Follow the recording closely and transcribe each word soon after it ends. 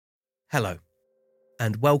Hello,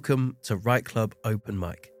 and welcome to Write Club Open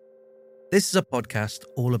Mic. This is a podcast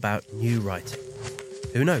all about new writing.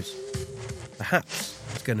 Who knows? Perhaps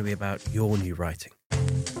it's going to be about your new writing.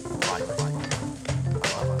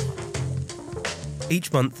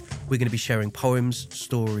 Each month, we're going to be sharing poems,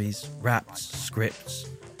 stories, raps, scripts,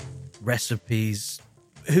 recipes,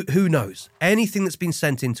 who knows? Anything that's been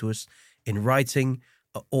sent in to us in writing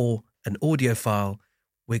or an audio file,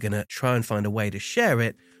 we're going to try and find a way to share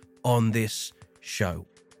it on this show.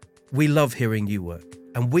 We love hearing new work,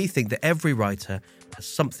 and we think that every writer has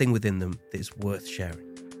something within them that is worth sharing.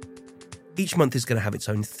 Each month is going to have its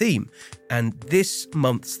own theme, and this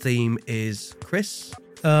month's theme is Chris.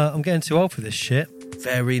 I'm getting too old for this shit.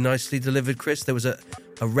 Very nicely delivered, Chris. There was a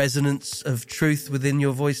resonance of truth within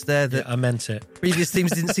your voice there that I meant it. Previous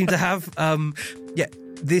themes didn't seem to have.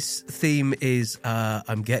 This theme is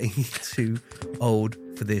I'm getting too old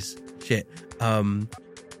for this shit.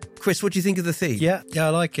 Chris, what do you think of the theme? Yeah, I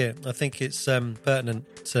like it. I think it's pertinent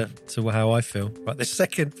to how I feel right this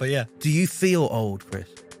second, but yeah. Do you feel old, Chris?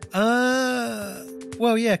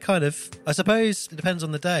 Well, yeah, kind of. I suppose it depends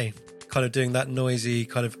on the day. Kind of doing that noisy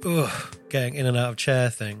kind of, getting in and out of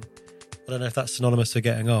chair thing. I don't know if that's synonymous with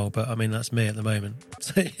getting old, but I mean, that's me at the moment.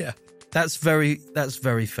 So, yeah. That's very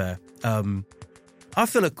fair. I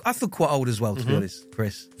feel quite old as well, to be honest,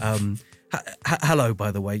 Chris. Hello,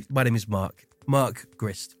 by the way. My name is Mark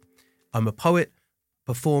Grist. I'm a poet,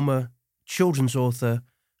 performer, children's author,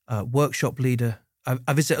 workshop leader.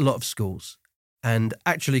 I visit a lot of schools. And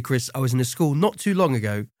actually, Chris, I was in a school not too long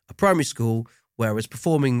ago, a primary school, where I was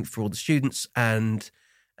performing for all the students. And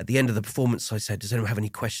at the end of the performance, I said, does anyone have any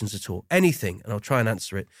questions at all? Anything. And I'll try and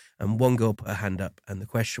answer it. And one girl put her hand up. And the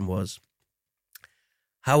question was,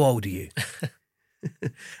 how old are you?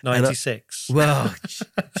 96. Do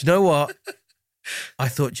you know what? I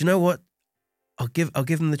thought, do you know what? I'll give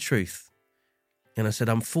them the truth. And I said,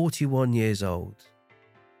 I'm 41 years old.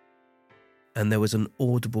 And there was an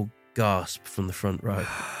audible gasp from the front row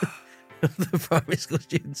of the primary school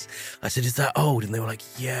students. I said, is that old? And they were like,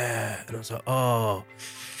 yeah. And I was like, oh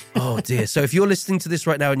dear. So if you're listening to this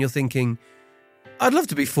right now and you're thinking, I'd love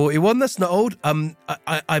to be 41, that's not old. I'm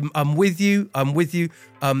with you.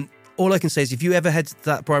 All I can say is if you ever head to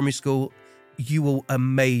that primary school, you will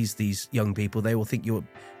amaze these young people. They will think you're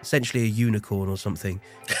essentially a unicorn or something.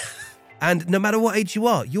 And no matter what age you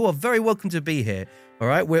are very welcome to be here. All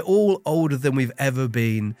right? We're all older than we've ever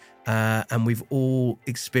been, and we've all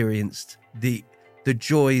experienced the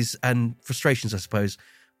joys and frustrations, I suppose,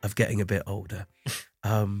 of getting a bit older.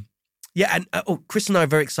 Chris and I are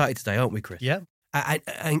very excited today, aren't we, Chris? Yeah.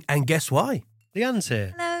 And guess why? Leanne's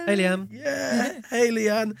here. Hello. Hey, Leanne. Yeah. Hey,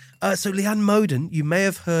 Leanne. So Leanne Moden, you may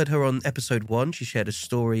have heard her on episode 1. She shared a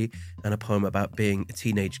story and a poem about being a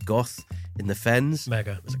teenage goth in the Fens.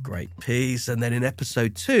 Mega. It was a great piece. And then in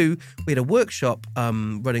episode 2, we had a workshop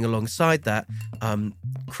running alongside that,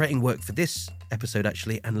 creating work for this episode,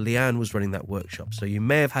 actually, and Leanne was running that workshop. So you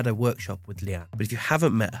may have had a workshop with Leanne. But if you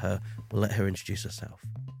haven't met her, we'll let her introduce herself.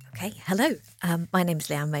 Okay, hello. My name's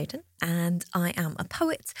Leanne Moden, and I am a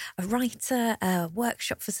poet, a writer, a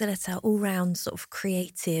workshop facilitator, all-round sort of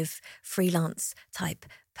creative, freelance type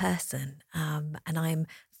person. And I'm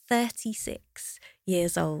 36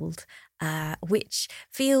 years old, which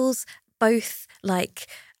feels both like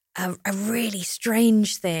a really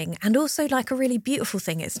strange thing and also like a really beautiful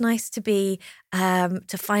thing. It's nice to be,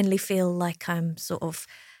 to finally feel like I'm sort of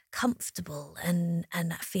comfortable and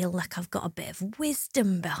I feel like I've got a bit of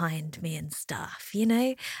wisdom behind me and stuff, you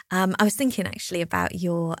know. I was thinking actually about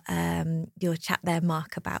your chat there,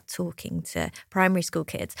 Mark, about talking to primary school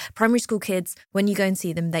kids. Primary school kids, when you go and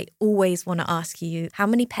see them, they always want to ask you, how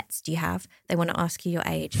many pets do you have? They want to ask you your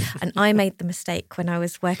age. And I made the mistake when I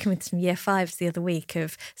was working with some year 5s the other week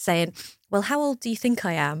of saying, well, how old do you think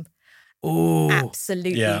I am? Oh,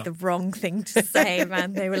 absolutely the wrong thing to say,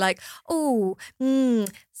 man. They were like,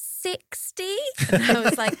 60? And I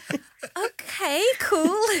was like, okay,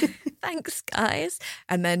 cool. Thanks, guys.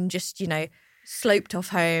 And then just, sloped off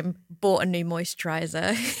home, bought a new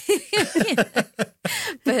moisturizer.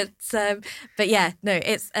 But yeah, no,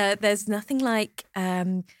 it's there's nothing like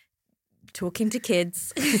talking to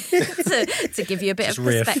kids to give you a bit just of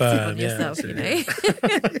perspective on reaffirm,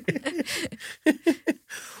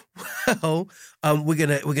 Well, we're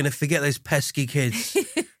gonna forget those pesky kids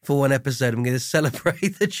for one episode. I'm going to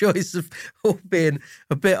celebrate the choice of all being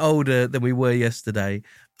a bit older than we were yesterday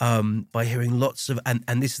by hearing lots of and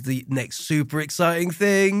this is the next super exciting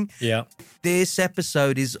thing. Yeah, this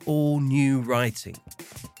episode is all new writing.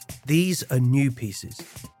 These are new pieces.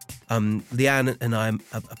 Leanne and I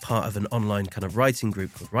are a part of an online kind of writing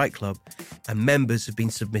group called Write Club, and members have been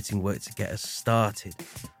submitting work to get us started.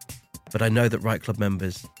 But I know that Write Club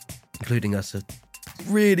members, including us, are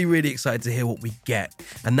really, really excited to hear what we get.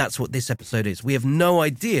 And that's what this episode is. We have no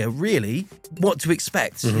idea, really, what to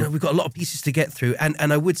expect. You know, we've got a lot of pieces to get through. And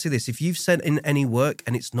I would say this, if you've sent in any work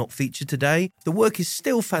and it's not featured today, the work is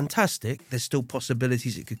still fantastic. There's still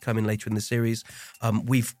possibilities it could come in later in the series.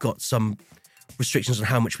 We've got some restrictions on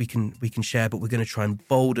how much we can share, but we're going to try and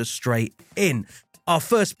boulder straight in. Our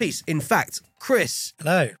first piece, in fact, Chris.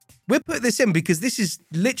 Hello. We'll put this in because this is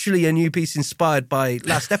literally a new piece inspired by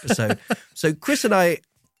last episode. So Chris and I,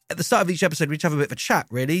 at the start of each episode, we each have a bit of a chat,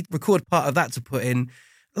 really. Record part of that to put in.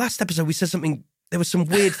 Last episode, we said something, there were some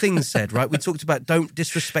weird things said, right? We talked about don't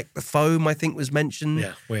disrespect the foam, I think was mentioned.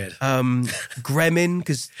 Yeah, weird. Gremlin,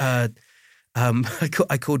 because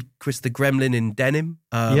I called Chris the gremlin in denim.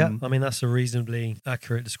 Yeah, I mean, that's a reasonably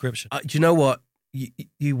accurate description. Do you know what?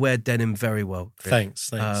 You wear denim very well, Chris.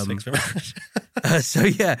 Thanks very much. So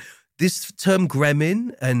yeah, this term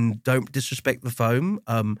gremlin and don't disrespect the foam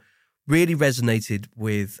really resonated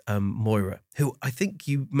with Moira, who I think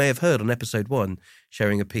you may have heard on episode 1,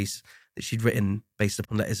 sharing a piece that she'd written based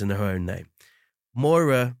upon letters in her own name.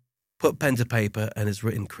 Moira put pen to paper and has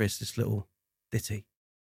written Chris this little ditty.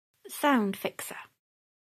 Sound fixer.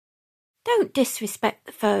 Don't disrespect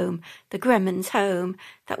the foam, the gremlin's home,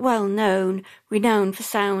 that well-known, renowned for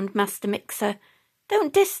sound master mixer.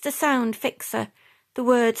 Don't diss the sound fixer, the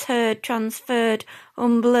words heard, transferred,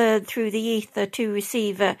 unblurred through the ether to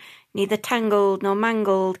receiver, neither tangled nor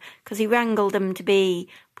mangled, 'cause he wrangled 'em to be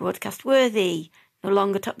broadcast-worthy, no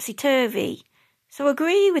longer topsy-turvy. So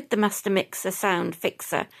agree with the master mixer, sound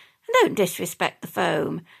fixer, and don't disrespect the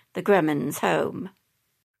foam, the gremlin's home.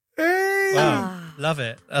 Wow, love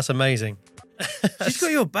it. That's amazing. She's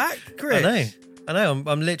got your back, Chris. I know.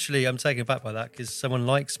 I'm taken aback by that because someone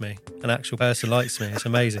likes me. An actual person likes me. It's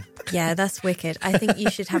amazing. Yeah, that's wicked. I think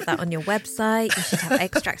you should have that on your website. You should have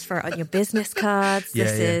extracts for it on your business cards.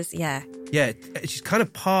 Yeah, Yeah, she's kind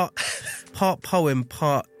of part poem,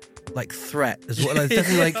 part like threat as well. There's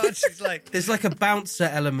definitely there's like a bouncer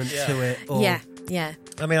element to it. Or, yeah.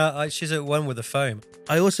 I mean, she's at one with the foam.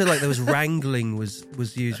 I also like there was wrangling was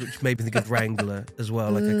used, which made me think of Wrangler as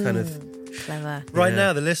well, like a kind of clever. Right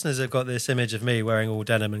now, the listeners have got this image of me wearing all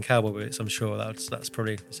denim and cowboy boots. I'm sure that's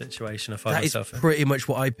probably the situation I find myself in. Pretty much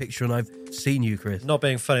what I picture, and I've seen you, Chris. Not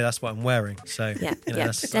being funny, that's what I'm wearing. So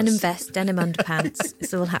denim vest, denim underpants.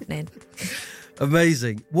 It's all happening.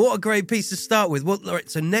 Amazing! What a great piece to start with. All right,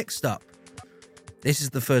 so next up, this is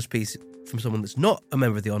the first piece from someone that's not a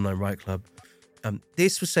member of the Online Write Club.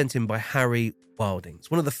 This was sent in by Harry Wilding. It's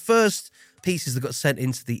one of the first pieces that got sent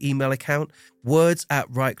into the email account.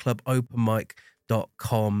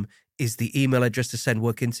 words@writeclubopenmic.com is the email address to send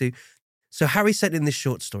work into. So Harry sent in this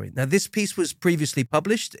short story. Now, this piece was previously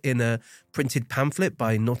published in a printed pamphlet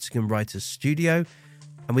by Nottingham Writers Studio,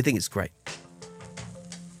 and we think it's great.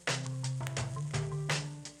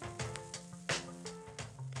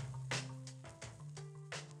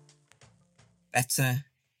 Better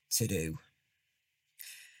to do.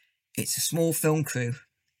 It's a small film crew,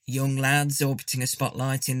 young lads orbiting a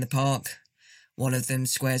spotlight in the park. One of them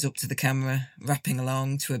squares up to the camera, rapping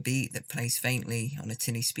along to a beat that plays faintly on a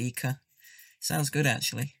tinny speaker. Sounds good,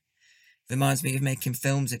 actually. Reminds me of making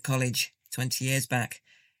films at college 20 years back,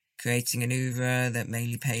 creating an oeuvre that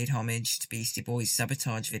mainly paid homage to Beastie Boys'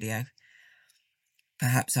 Sabotage video.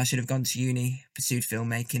 Perhaps I should have gone to uni, pursued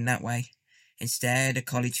filmmaking that way. Instead, a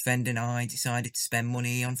college friend and I decided to spend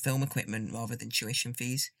money on film equipment rather than tuition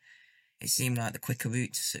fees. It seemed like the quicker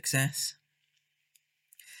route to success.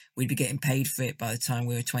 We'd be getting paid for it by the time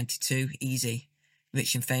we were 22, easy.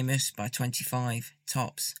 Rich and famous by 25,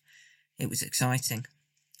 tops. It was exciting.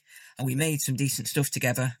 And we made some decent stuff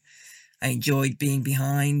together. I enjoyed being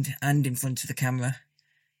behind and in front of the camera.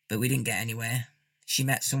 But we didn't get anywhere. She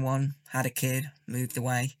met someone, had a kid, moved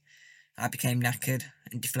away. I became knackered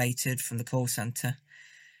and deflated from the call centre.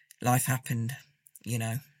 Life happened, you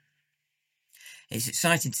know. It's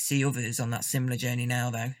exciting to see others on that similar journey now,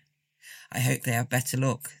 though. I hope they have better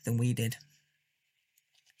luck than we did.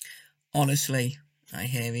 Honestly, I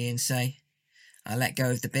hear Ian say. I let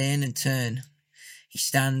go of the bin and turn. He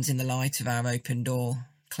stands in the light of our open door,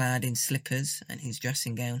 clad in slippers and his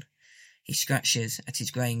dressing gown. He scratches at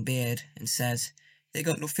his greying beard and says, "They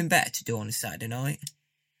got nothing better to do on a Saturday night."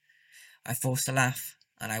 I force a laugh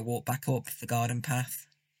and I walk back up the garden path.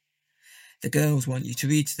 "The girls want you to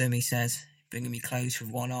read to them," he says, bringing me close with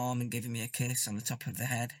one arm and giving me a kiss on the top of the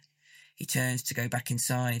head. He turns to go back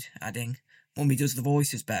inside, adding, "Mummy does the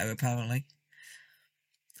voices better, apparently."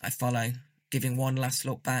 I follow, giving one last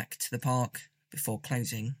look back to the park before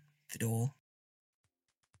closing the door.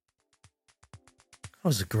 That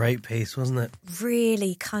was a great piece, wasn't it?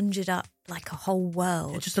 Really conjured up like a whole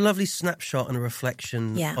world. Just a lovely snapshot and a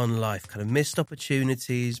reflection on life, kind of missed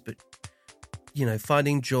opportunities, but, you know,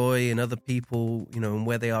 finding joy in other people, you know, and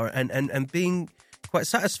where they are, and being quite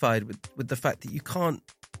satisfied with the fact that you can't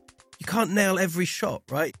nail every shot,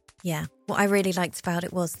 right? Yeah. What I really liked about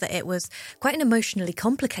it was that it was quite an emotionally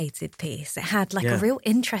complicated piece. It had like a real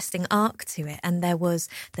interesting arc to it. And there's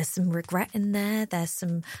some regret in there. There's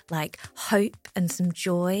some like hope and some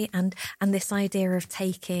joy and this idea of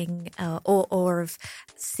taking or of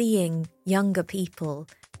seeing younger people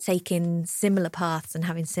taking similar paths and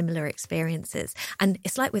having similar experiences. And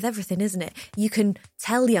it's like with everything, isn't it? You can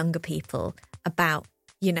tell younger people about,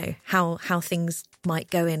 you know, how things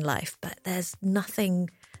might go in life, but there's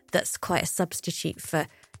nothing that's quite a substitute for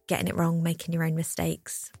getting it wrong, making your own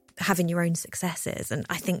mistakes, having your own successes. And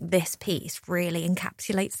I think this piece really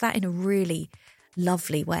encapsulates that in a really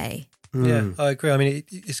lovely way. Yeah, I agree. I mean,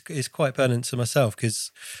 it's quite pertinent to myself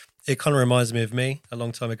because it kind of reminds me of me a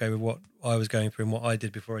long time ago with what I was going through and what I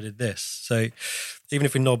did before I did this. So even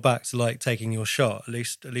if we nod back to like taking your shot, at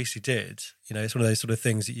least you did. You know, it's one of those sort of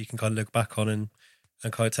things that you can kind of look back on and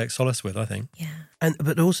kind of take solace with, I think. Yeah.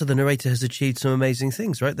 But also the narrator has achieved some amazing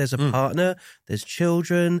things, right? There's a partner, there's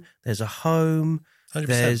children, there's a home, 100%.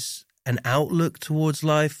 There's an outlook towards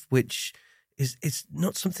life, which it's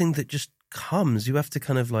not something that just comes. You have to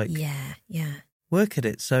kind of like work at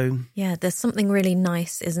it. So yeah, there's something really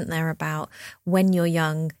nice, isn't there, about when you're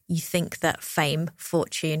young, you think that fame,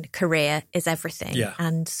 fortune, career is everything. Yeah.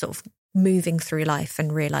 And sort of moving through life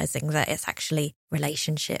and realising that it's actually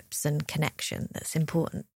relationships and connection that's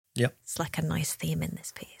important. Yep. It's like a nice theme in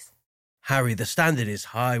this piece. Harry, the standard is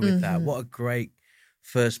high with that. What a great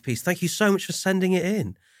first piece. Thank you so much for sending it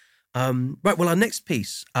in. Right, well, our next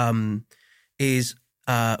piece is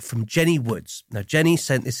from Jenny Woods. Now, Jenny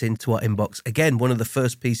sent this into our inbox. Again, one of the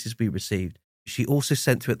first pieces we received. She also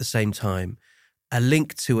sent to at the same time a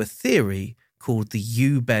link to a theory called the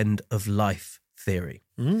U-bend of life theory,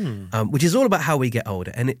 which is all about how we get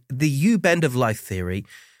older. And the U-bend of life theory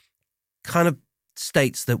kind of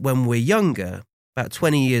states that when we're younger, about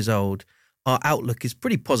 20 years old, our outlook is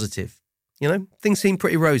pretty positive. You know, things seem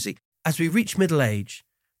pretty rosy. As we reach middle age,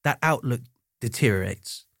 that outlook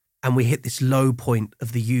deteriorates and we hit this low point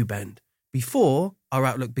of the U-bend before our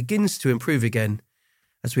outlook begins to improve again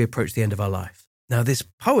as we approach the end of our life. Now, this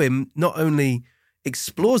poem not only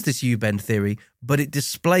explores this U-bend theory, but it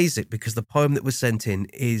displays it because the poem that was sent in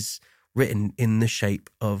is written in the shape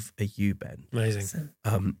of a U-bend. Amazing.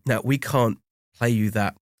 Now, we can't play you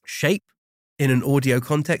that shape in an audio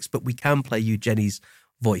context, but we can play you Jenny's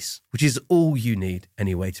voice, which is all you need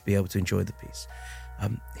anyway to be able to enjoy the piece.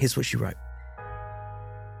 Here's what she wrote.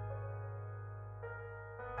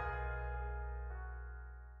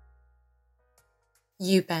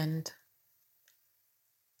 U-bend.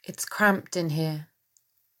 It's cramped in here.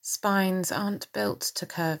 Spines aren't built to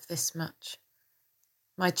curve this much.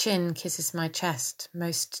 My chin kisses my chest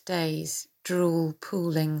most days, drool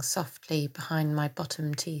pooling softly behind my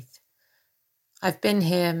bottom teeth. I've been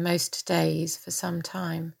here most days for some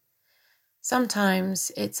time.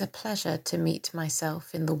 Sometimes it's a pleasure to meet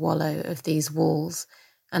myself in the wallow of these walls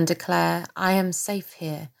and declare I am safe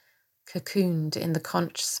here, cocooned in the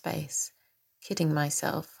conch space, kidding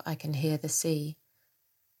myself I can hear the sea.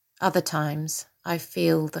 Other times I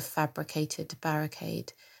feel the fabricated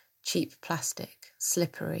barricade, cheap plastic,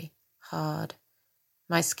 slippery, hard.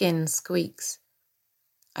 My skin squeaks.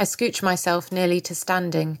 I scooch myself nearly to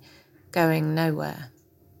standing, going nowhere,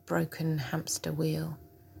 broken hamster wheel.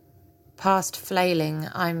 Past flailing,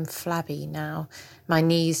 I'm flabby now. My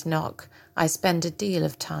knees knock. I spend a deal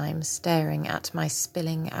of time staring at my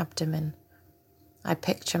spilling abdomen. I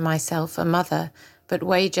picture myself a mother, but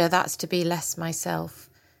wager that's to be less myself.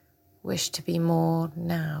 Wish to be more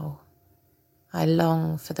now. I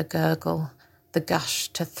long for the gurgle, the gush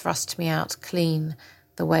to thrust me out clean,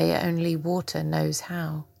 the way only water knows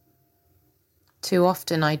how. Too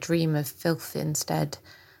often I dream of filth instead,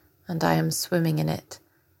 and I am swimming in it.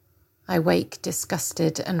 I wake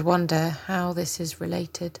disgusted and wonder how this is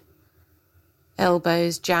related.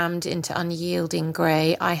 Elbows jammed into unyielding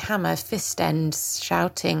grey, I hammer fist ends,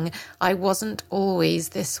 shouting, I wasn't always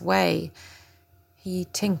this way. He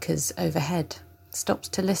tinkers overhead, stops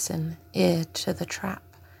to listen, ear to the trap.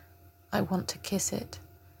 I want to kiss it.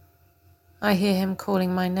 I hear him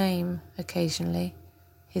calling my name occasionally.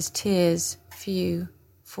 His tears, few,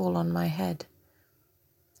 fall on my head.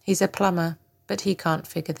 He's a plumber, but he can't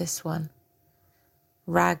figure this one.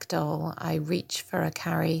 Ragdoll, I reach for a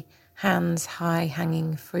carry, hands high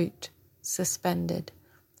hanging fruit, suspended.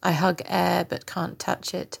 I hug air but can't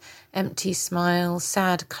touch it. Empty smile,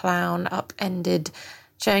 sad clown, upended.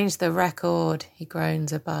 Change the record, he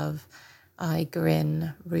groans above. I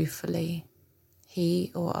grin ruefully.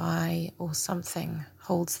 He or I or something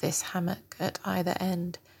holds this hammock at either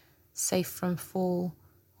end, safe from fall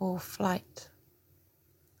or flight.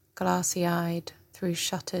 Glassy-eyed, through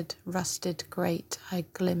shuttered, rusted grate, I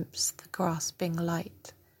glimpse the grasping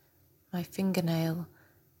light. My fingernail,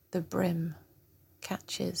 the brim,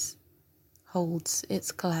 catches, holds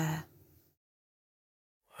its glare.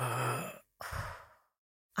 I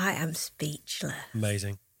am speechless.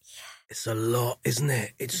 Amazing. It's a lot, isn't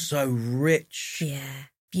it? It's so rich. Yeah,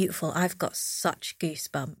 beautiful. I've got such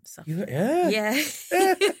goosebumps. Yeah.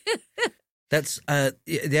 That's,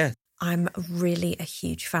 yeah. I'm really a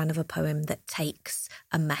huge fan of a poem that takes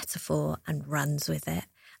a metaphor and runs with it.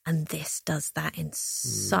 And this does that in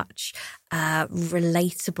such a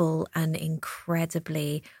relatable and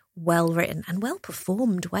incredibly well-written and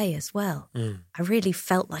well-performed way as well. I really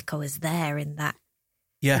felt like I was there in that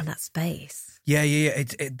in that space. Yeah. You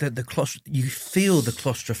feel the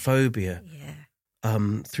claustrophobia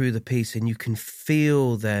through the piece, and you can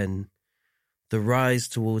feel then the rise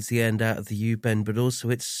towards the end out of the U-bend, but also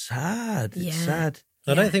it's sad. It's sad.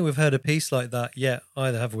 I don't think we've heard a piece like that yet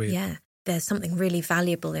either, have we? Yeah. There's something really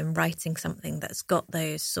valuable in writing something that's got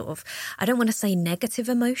those sort of, I don't want to say negative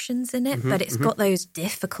emotions in it, but it's got those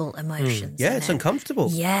difficult emotions. Yeah, it's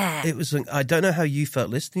uncomfortable. Yeah. It was, I don't know how you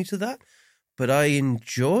felt listening to that, but I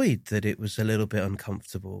enjoyed that it was a little bit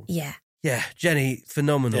uncomfortable. Yeah. Yeah, Jenny,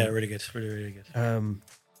 phenomenal. Yeah, really good. Really, really good.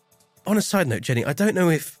 On a side note, Jenny, I don't know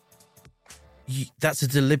if that's a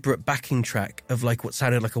deliberate backing track of like what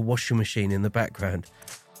sounded like a washing machine in the background.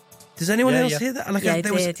 Does anyone else hear that? Like I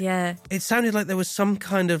did, yeah. It sounded like there was some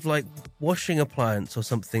kind of like washing appliance or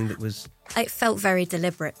something that was... It felt very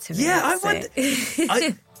deliberate to me. Yeah, I wonder...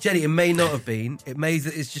 Jenny, it may not have been. It may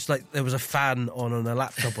that it's just like there was a fan on a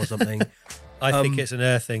laptop or something. I think it's an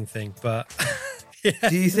earthing thing, but...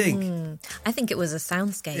 Do you think? I think it was a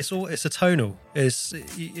soundscape. It's a tonal. It's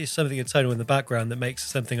something a tonal in the background that makes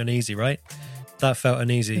something uneasy, right? That felt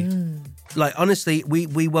uneasy. Like, honestly,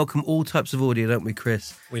 we welcome all types of audio, don't we,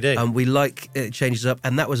 Chris? We do. We like it changes up.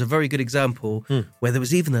 And that was a very good example where there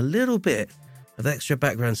was even a little bit of extra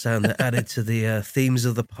background sound that added to the themes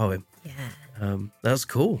of the poem. Yeah. That was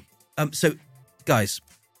cool. So, guys,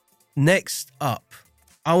 next up,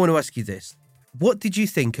 I want to ask you this. What did you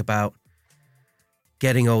think about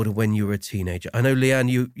getting older when you were a teenager? I know,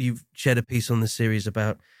 Leanne, you've shared a piece on the series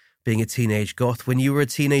about being a teenage goth. When you were a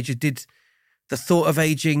teenager, did the thought of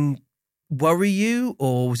aging worry you,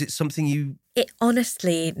 or was it something you... It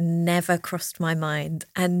honestly never crossed my mind.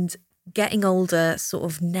 And getting older sort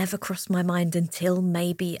of never crossed my mind until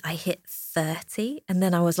maybe I hit 30. And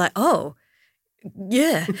then I was like, oh,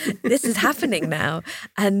 yeah, this is happening now.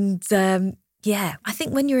 And yeah, I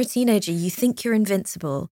think when you're a teenager, you think you're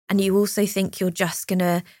invincible. And you also think you're just going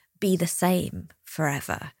to be the same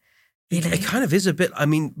forever. You know? It kind of is a bit... I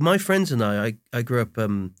mean, my friends and I grew up...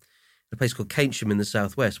 a place called Keynsham in the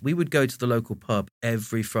southwest. We would go to the local pub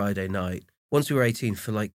every Friday night. Once we were 18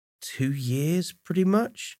 for like 2 years, pretty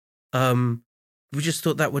much. We just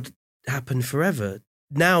thought that would happen forever.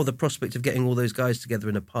 Now the prospect of getting all those guys together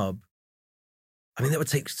in a pub, I mean, that would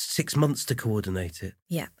take 6 months to coordinate it.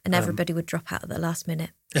 Yeah, and everybody would drop out at the last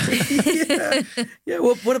minute. Yeah.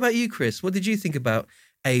 What about you, Chris? What did you think about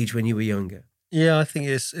age when you were younger? Yeah, I think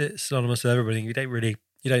it's synonymous with everybody.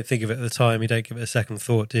 You don't think of it at the time. You don't give it a second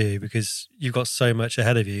thought, do you? Because you've got so much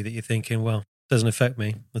ahead of you that you're thinking, well, it doesn't affect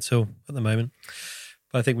me at all at the moment.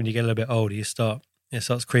 But I think when you get a little bit older, it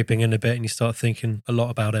starts creeping in a bit and you start thinking a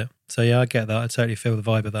lot about it. So yeah, I get that. I totally feel the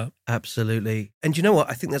vibe of that. Absolutely. And you know what?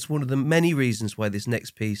 I think that's one of the many reasons why this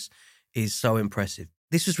next piece is so impressive.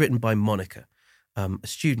 This was written by Monica, a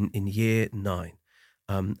student in year 9.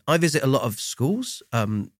 I visit a lot of schools.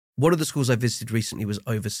 One of the schools I visited recently was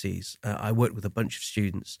overseas. I worked with a bunch of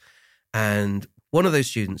students, and one of those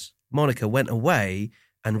students, Monica, went away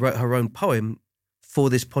and wrote her own poem for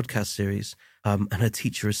this podcast series, and her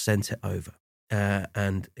teacher has sent it over.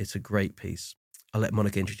 And it's a great piece. I'll let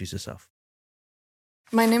Monica introduce herself.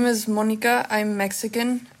 My name is Monica. I'm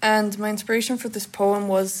Mexican, and my inspiration for this poem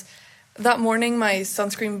was that morning my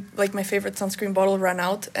sunscreen, like my favorite sunscreen bottle, ran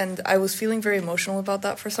out, and I was feeling very emotional about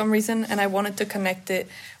that for some reason, and I wanted to connect it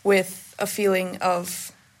with a feeling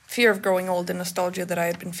of fear of growing old and nostalgia that I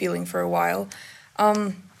had been feeling for a while.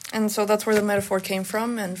 And so that's where the metaphor came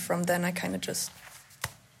from, and from then I kind of just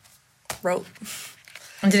wrote.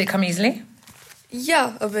 And did it come easily?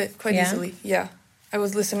 Yeah, a bit, quite easily, yeah. I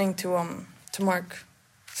was listening to Mark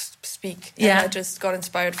speak. Yeah. And I just got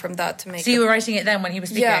inspired from that to make So you were writing it then when he was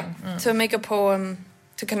speaking? Yeah, to make a poem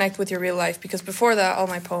to connect with your real life, because before that all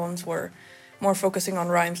my poems were more focusing on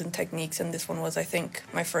rhymes and techniques, and this one was, I think,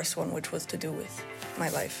 my first one, which was to do with my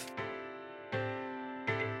life.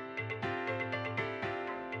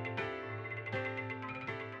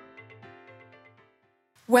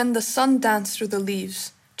 When the sun danced through the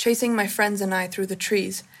leaves, chasing my friends and I through the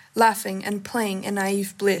trees, laughing and playing in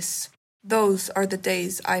naive bliss, those are the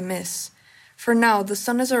days I miss. For now, the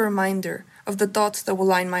sun is a reminder of the dots that will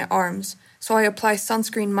line my arms, so I apply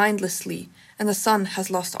sunscreen mindlessly, and the sun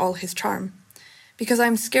has lost all his charm. Because I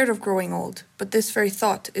am scared of growing old, but this very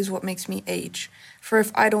thought is what makes me age. For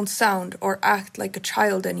if I don't sound or act like a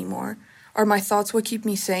child anymore, are my thoughts what keep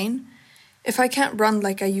me sane? If I can't run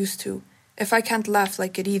like I used to, if I can't laugh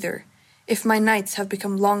like it either, if my nights have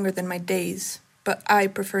become longer than my days, but I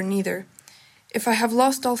prefer neither, if I have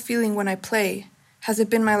lost all feeling when I play, has it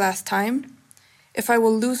been my last time? If I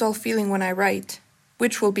will lose all feeling when I write,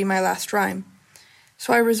 which will be my last rhyme?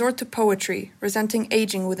 So I resort to poetry, resenting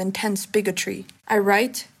aging with intense bigotry. I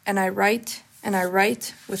write, and I write, and I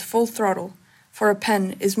write with full throttle, for a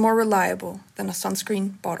pen is more reliable than a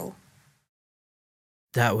sunscreen bottle.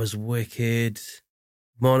 That was wicked.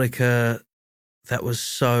 Monica, that was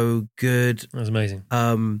so good. That was amazing.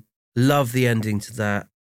 Love the ending to that.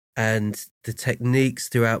 And the techniques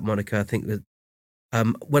throughout Monica, I think that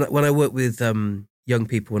when I work with young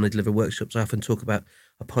people, when I deliver workshops, I often talk about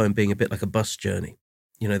a poem being a bit like a bus journey.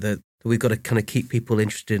 You know, that we've got to kind of keep people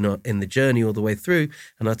interested in the journey all the way through,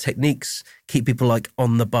 and our techniques keep people like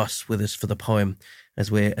on the bus with us for the poem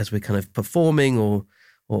as we're kind of performing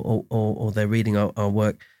or they're reading our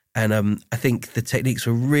work. And I think the techniques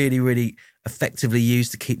were really, really effectively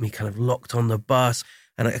used to keep me kind of locked on the bus,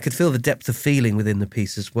 and I could feel the depth of feeling within the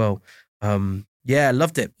piece as well. Yeah, I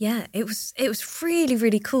loved it. Yeah, it was really,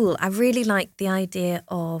 really cool. I really liked the idea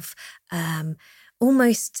of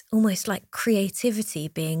almost like creativity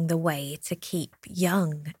being the way to keep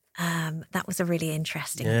young. That was a really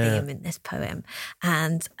interesting theme in this poem.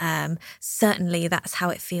 And certainly that's how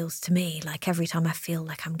it feels to me. Like every time I feel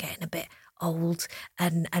like I'm getting a bit old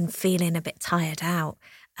and feeling a bit tired out,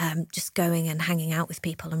 just going and hanging out with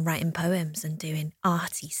people and writing poems and doing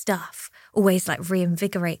arty stuff always like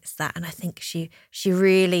reinvigorates that. And I think she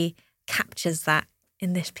really captures that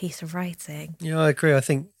in this piece of writing. Yeah, I agree. I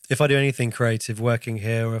think if I do anything creative working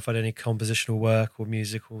here, or if I do any compositional work or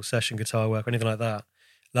musical session guitar work or anything like that,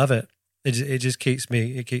 love it. It just keeps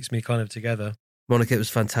me kind of together. Monica, it was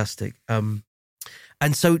fantastic. And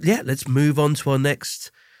so, yeah, let's move on to our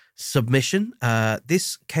next submission.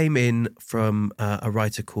 This came in from a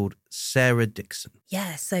writer called Sarah Dixon.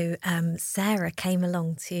 Yeah, so Sarah came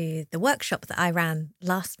along to the workshop that I ran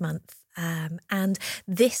last month. And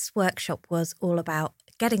this workshop was all about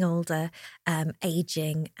getting older,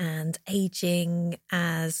 aging, and aging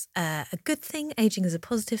as a good thing, aging as a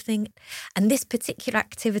positive thing. And this particular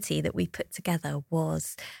activity that we put together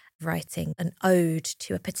was writing an ode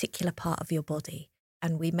to a particular part of your body.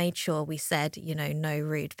 And we made sure we said, no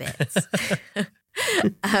rude bits.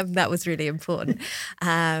 That was really important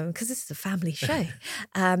because this is a family show.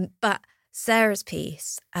 But Sarah's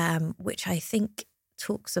piece, which I think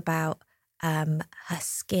talks about her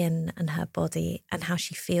skin and her body and how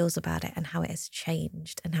she feels about it and how it has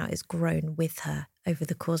changed and how it has grown with her over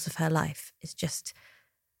the course of her life, is just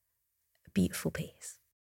a beautiful piece.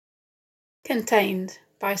 Contained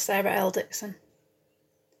by Sarah L. Dixon.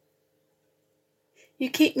 You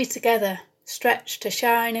keep me together, stretched to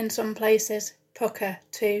shine in some places, pucker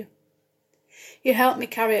too. You helped me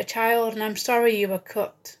carry a child, and I'm sorry you were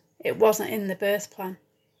cut. It wasn't in the birth plan.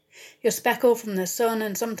 You're speckled from the sun,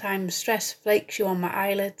 and sometimes stress flakes you on my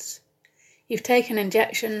eyelids. You've taken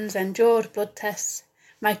injections, endured blood tests,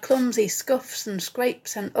 my clumsy scuffs and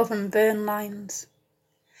scrapes and oven burn lines.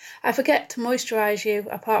 I forget to moisturise you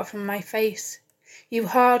apart from my face. You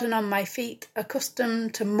harden on my feet,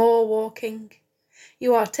 accustomed to more walking.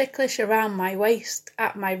 You are ticklish around my waist,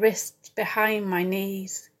 at my wrists, behind my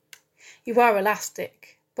knees. You are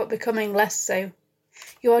elastic, but becoming less so.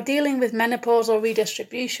 You are dealing with menopausal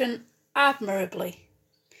redistribution admirably.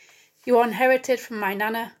 You are inherited from my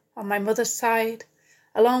nana on my mother's side,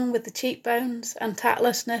 along with the cheekbones and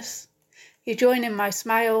tactlessness. You join in my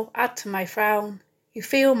smile, add to my frown. You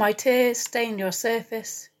feel my tears stain your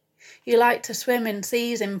surface. You like to swim in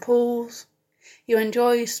seas in pools. You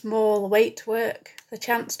enjoy small weight work, the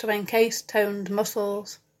chance to encase toned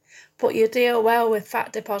muscles, but you deal well with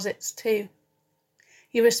fat deposits too.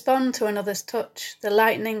 You respond to another's touch, the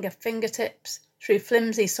lightening of fingertips through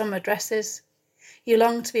flimsy summer dresses. You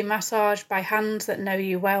long to be massaged by hands that know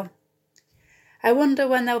you well. I wonder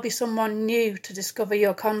when there'll be someone new to discover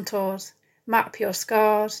your contours, map your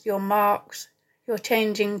scars, your marks, your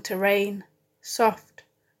changing terrain, soft,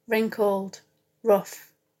 wrinkled,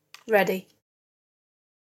 rough, ready.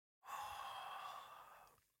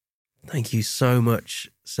 Thank you so much,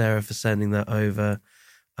 Sarah, for sending that over.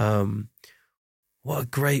 What a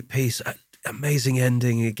great piece. Amazing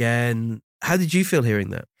ending again. How did you feel hearing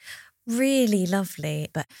that? Really lovely.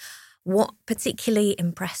 But what particularly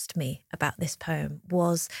impressed me about this poem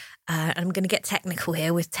was, I'm going to get technical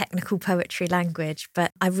here with technical poetry language,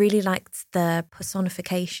 but I really liked the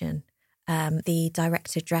personification, the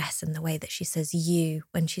direct address and the way that she says you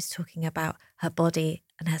when she's talking about her body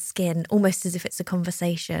and her skin, almost as if it's a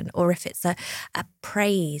conversation or if it's a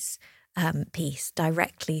praise piece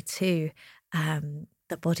directly to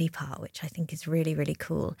the body part, which I think is really, really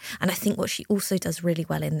cool. And I think what she also does really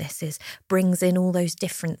well in this is brings in all those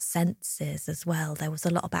different senses as well. There was a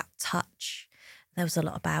lot about touch. There was a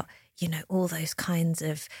lot about, all those kinds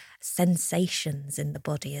of sensations in the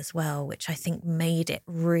body as well, which I think made it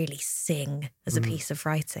really sing as a piece of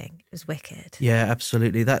writing. It was wicked. Yeah,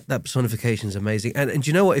 absolutely. That personification is amazing. And do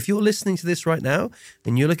you know what? If you're listening to this right now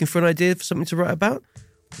and you're looking for an idea for something to write about,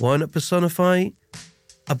 why not personify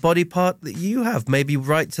a body part that you have? Maybe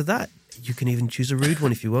write to that. You can even choose a rude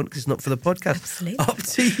one if you want, because it's not for the podcast. Absolutely. Up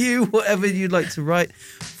to you, whatever you'd like to write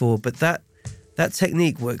for. But that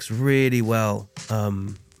technique works really well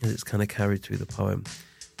as it's kind of carried through the poem.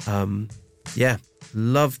 Yeah,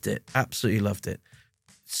 loved it. Absolutely loved it.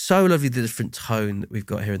 So lovely, the different tone that we've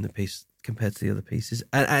got here in the piece compared to the other pieces.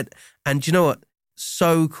 And do you know what?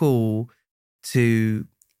 So cool to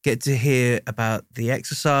get to hear about the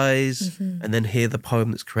exercise and then hear the poem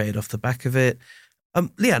that's created off the back of it.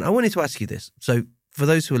 Leanne, I wanted to ask you this. So for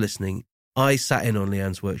those who are listening, I sat in on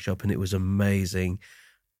Leanne's workshop and it was amazing.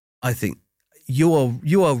 I think you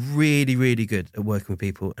are really, really good at working with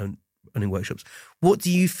people and running workshops. What do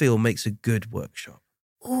you feel makes a good workshop?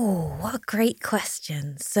 Oh, what a great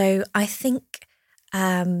question. So I think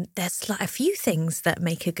there's a few things that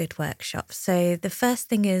make a good workshop. So the first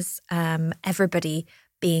thing is everybody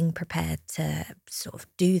being prepared to sort of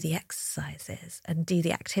do the exercises and do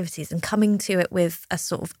the activities and coming to it with a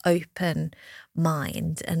sort of open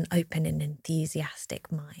mind, an open and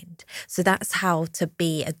enthusiastic mind. So that's how to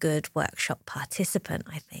be a good workshop participant,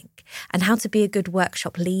 I think. And how to be a good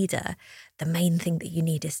workshop leader, the main thing that you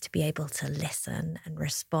need is to be able to listen and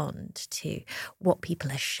respond to what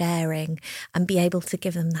people are sharing and be able to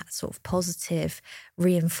give them that sort of positive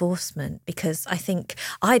reinforcement. Because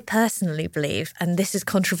I personally believe, and this is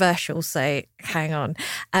controversial, so hang on,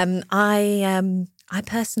 I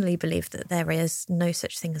personally believe that there is no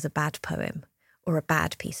such thing as a bad poem or a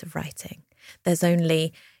bad piece of writing. There's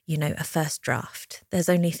only, a first draft. There's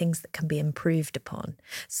only things that can be improved upon.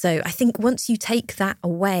 So I think once you take that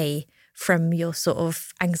away from your sort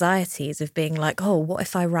of anxieties of being like, oh, what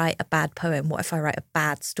if I write a bad poem? What if I write a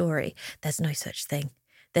bad story? There's no such thing.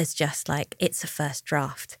 There's just it's a first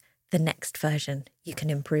draft. The next version you can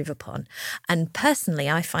improve upon. And personally,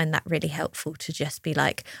 I find that really helpful to just be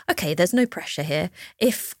like, okay, there's no pressure here.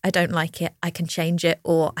 If I don't like it, I can change it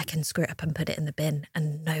or I can screw it up and put it in the bin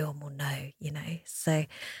and no one will know, So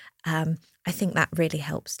I think that really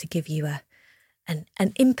helps to give you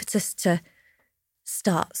an impetus to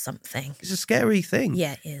start something. It's a scary thing.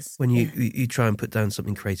 Yeah, it is. When you try and put down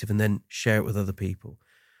something creative and then share it with other people.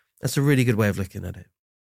 That's a really good way of looking at it.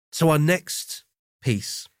 So our next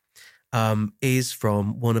piece is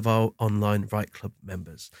from one of our online Write Club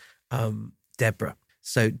members, Deborah.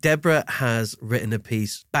 So Deborah has written a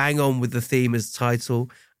piece bang on with the theme as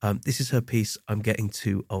title. This is her piece, I'm Getting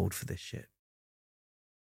Too Old for This Shit.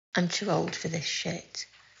 I'm too old for this shit.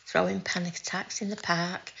 Throwing panic attacks in the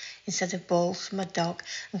park instead of balls for my dog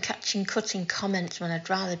and catching cutting comments when I'd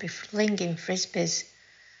rather be flinging frisbees.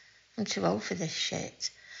 I'm too old for this shit.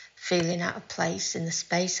 Feeling out of place in the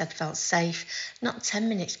space I'd felt safe. Not 10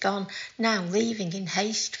 minutes gone, now leaving in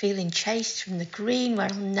haste, feeling chased from the green where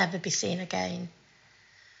I'll never be seen again.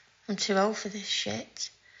 I'm too old for this shit.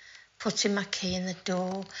 Putting my key in the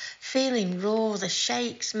door, feeling raw, the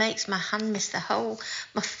shakes makes my hand miss the hole.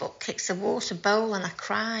 My foot kicks the water bowl and I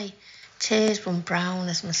cry. Tears run brown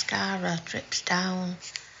as mascara drips down.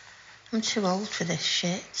 I'm too old for this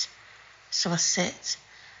shit. So I sit,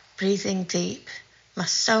 breathing deep, my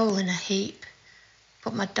soul in a heap.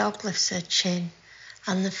 But my dog lifts her chin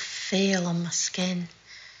and the feel on my skin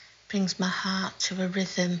brings my heart to a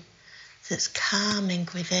rhythm that's calming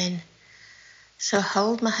within. So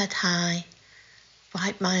hold my head high,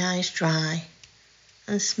 wipe my eyes dry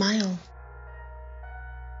and smile.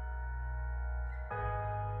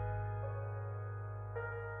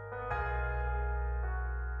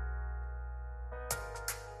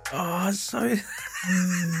 Oh, so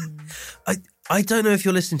I don't know if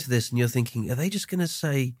you're listening to this and you're thinking, are they just going to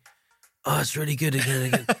say, oh, it's really good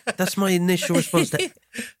again? That's my initial response.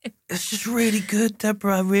 It's just really good,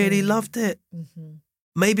 Deborah. I really loved it. Mm-hmm.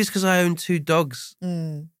 Maybe it's because I own 2 dogs,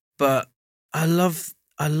 but I love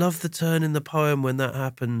the turn in the poem when that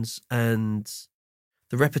happens, and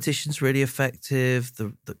the repetition's really effective.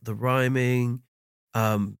 The rhyming,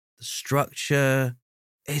 the structure.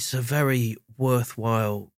 It's a very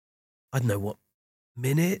worthwhile, I don't know what,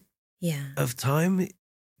 minute of time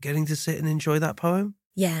getting to sit and enjoy that poem.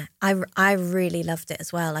 Yeah, I really loved it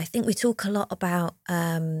as well. I think we talk a lot about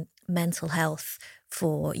mental health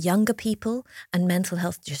for younger people and mental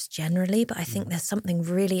health just generally, but I think there's something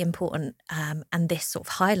really important, and this sort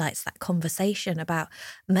of highlights that conversation about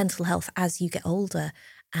mental health as you get older,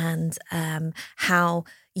 and how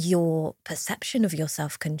your perception of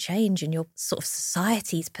yourself can change, and your sort of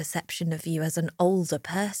society's perception of you as an older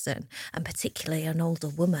person, and particularly an older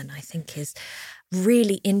woman, I think is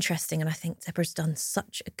really interesting. And I think Deborah's done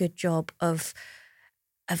such a good job of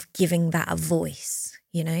giving that a voice,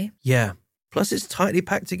 you know? Yeah. Plus it's tightly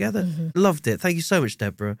packed together. Loved it. Thank you so much,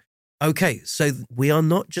 Deborah. Okay, so we are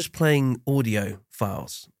not just playing audio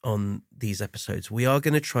files on these episodes. We are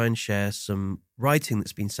going to try and share some writing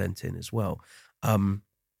that's been sent in as well.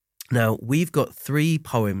 Now, we've got 3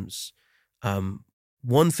 poems,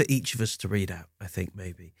 one for each of us to read out, I think,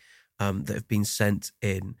 maybe, that have been sent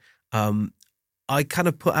in. I kind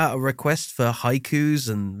of put out a request for haikus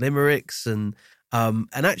and limericks, and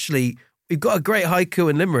actually, we've got a great haiku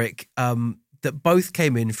and limerick that both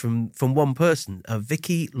came in from one person,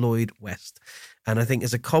 Vicky Lloyd West. And I think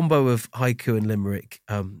as a combo of haiku and limerick,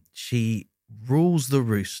 she rules the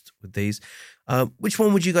roost with these. Which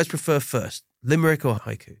one would you guys prefer first, limerick or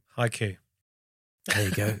haiku? Haiku. There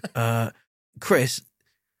you go. Chris,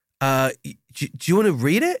 do you want to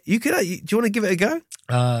read it? Do you want to give it a go?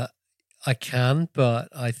 I can, but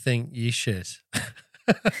I think you should.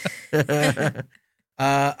 Okay,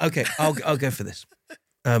 I'll go for this.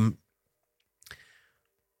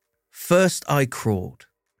 First I crawled,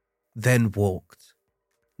 then walked.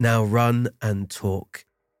 Now run and talk.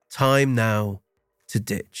 Time now to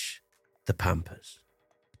ditch the Pampers.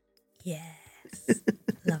 Yes,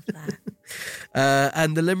 love that.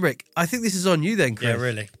 And the limerick. I think this is on you then, Chris. Yeah,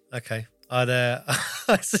 really. Okay. I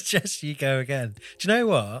suggest you go again. Do you know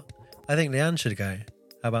what? I think Leanne should go.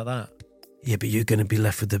 How about that? Yeah, but you're going to be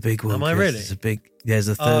left with the big one. Am I Chris. really? There's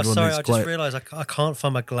a third one. Sorry, that's I just realised I can't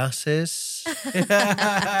find my glasses.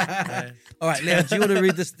 Yeah. All right, Leanne, do you want to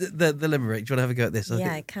read this, the limerick? Do you want to have a go at this?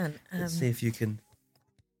 I can. Let's see if you can.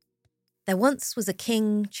 There once was a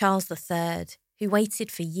king, Charles III, who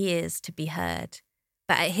waited for years to be heard.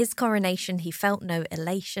 But at his coronation, he felt no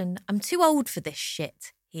elation. I'm too old for this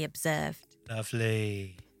shit, he observed.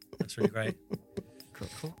 Lovely. That's really great.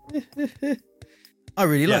 Cool. I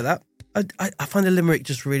really like that. I find the limerick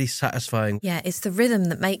just really satisfying. Yeah, it's the rhythm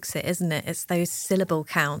that makes it, isn't it? It's those syllable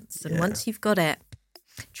counts. And once you've got it,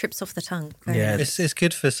 trips off the tongue. Very nice. It's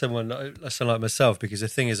good for someone like myself, because the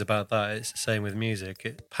thing is about that, it's the same with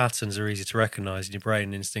music. Patterns are easy to recognise, and your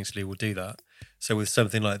brain instinctively will do that. So with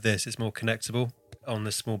something like this, it's more connectable on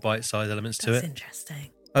the small bite-sized elements to it. That's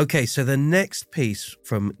interesting. Okay, so the next piece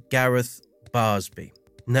from Gareth Barsby.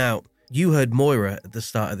 Now, you heard Moira at the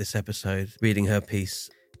start of this episode reading her piece,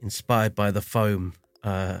 inspired by the foam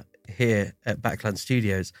here at Backland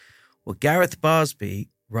Studios. Well, Gareth Barsby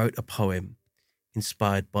wrote a poem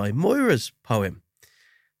inspired by Moira's poem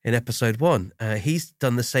in episode 1. He's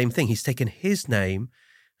done the same thing. He's taken his name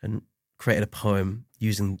and created a poem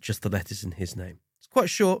using just the letters in his name. It's quite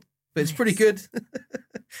short, but it's pretty good.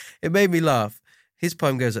 It made me laugh. His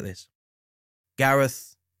poem goes like this.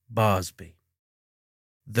 Gareth Barsby.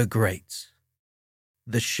 The great,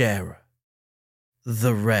 the sharer,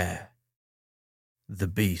 the rare, the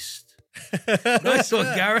beast. Nice one,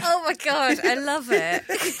 Gareth. Oh my God, I love it.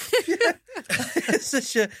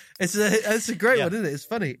 It's a great one, isn't it? It's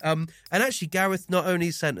funny. And actually, Gareth not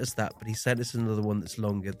only sent us that, but he sent us another one that's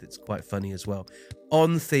longer, that's quite funny as well.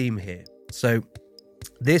 On theme here. So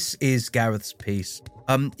this is Gareth's piece.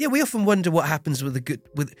 We often wonder what happens with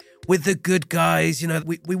the good guys. You know,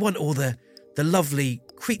 we want all the lovely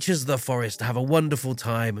creatures of the forest to have a wonderful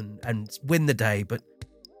time and win the day. But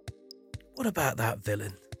what about that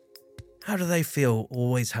villain? How do they feel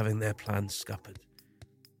always having their plans scuppered?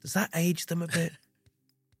 Does that age them a bit?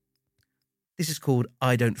 This is called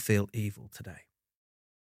I Don't Feel Evil Today.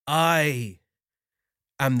 I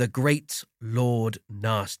am the great Lord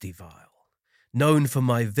Nastyvile, known for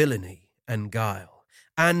my villainy and guile,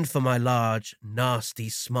 and for my large, nasty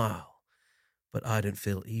smile. But I don't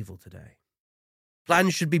feel evil today.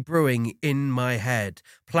 Plans should be brewing in my head,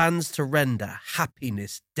 plans to render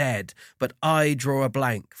happiness dead. But I draw a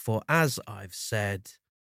blank, for as I've said,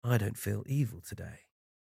 I don't feel evil today.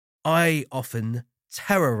 I often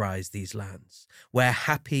terrorize these lands where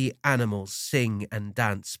happy animals sing and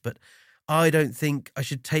dance, but I don't think I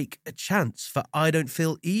should take a chance, for I don't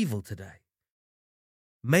feel evil today.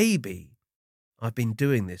 Maybe I've been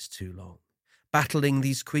doing this too long, battling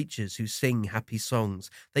these creatures who sing happy songs.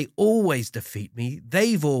 They always defeat me,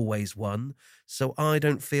 they've always won, so I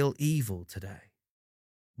don't feel evil today.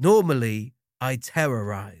 Normally, I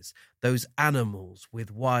terrorize those animals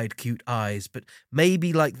with wide, cute eyes, but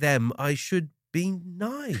maybe like them, I should be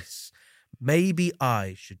nice. Maybe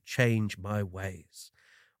I should change my ways.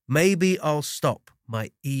 Maybe I'll stop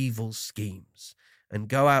my evil schemes and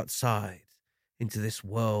go outside into this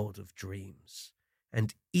world of dreams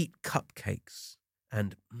and eat cupcakes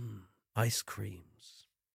and ice creams.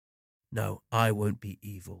 No, I won't be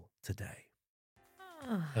evil today.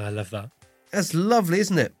 I love that. That's lovely,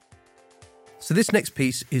 isn't it? So this next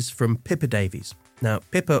piece is from Pippa Davies. Now,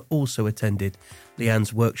 Pippa also attended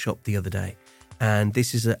Leanne's workshop the other day, and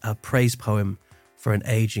this is a praise poem for an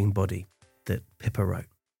ageing body that Pippa wrote.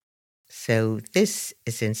 So this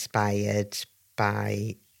is inspired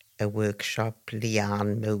by a workshop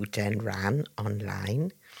Leanne Moden ran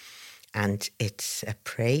online, and it's a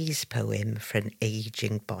praise poem for an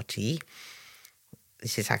ageing body.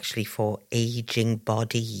 This is actually for ageing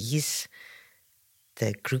bodies,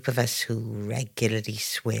 the group of us who regularly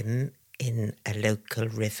swim in a local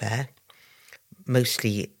river,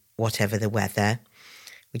 mostly whatever the weather.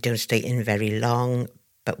 We don't stay in very long,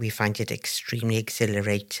 but we find it extremely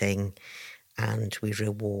exhilarating, and we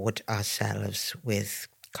reward ourselves with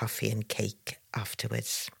coffee and cake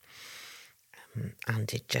afterwards.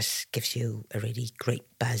 And it just gives you a really great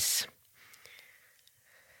buzz.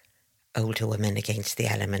 Older women against the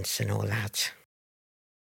elements and all that.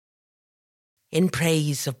 In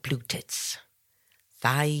praise of blue tits,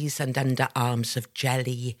 thighs and underarms of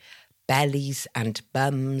jelly, bellies and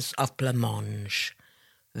bums of blancmange,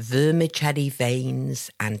 vermicelli veins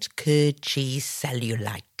and curd cheese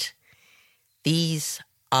cellulite. These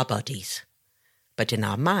are bodies. But in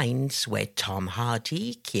our minds, we're Tom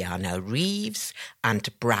Hardy, Keanu Reeves, and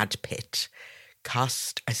Brad Pitt,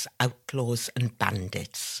 cast as outlaws and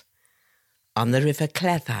bandits. On the River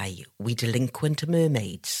Cleddau, we delinquent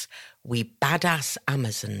mermaids, we badass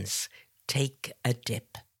Amazons, take a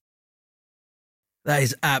dip. That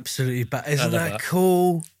is absolutely bad. Isn't that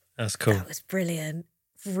cool? That's cool. That was brilliant.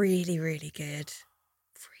 Really, really good.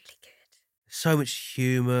 Really good. So much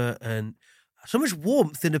humour and so much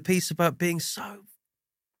warmth in a piece about being so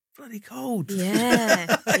bloody cold.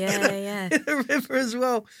 Yeah, yeah. In the river as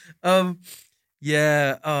well.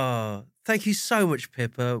 Thank you so much,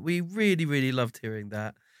 Pippa. We really, really loved hearing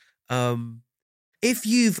that. If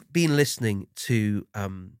you've been listening to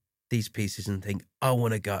these pieces and think, I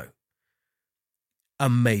want to go,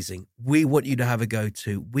 amazing. We want you to have a go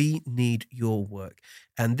too. We need your work.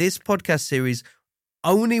 And this podcast series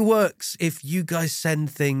only works if you guys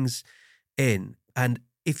send things in. And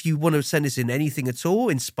if you want to send us in anything at all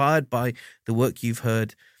inspired by the work you've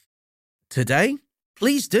heard today,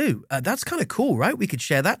 please do. That's kind of cool, right? We could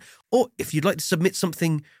share that. Or if you'd like to submit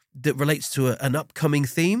something that relates to an upcoming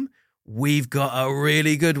theme, we've got a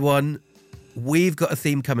really good one. We've got a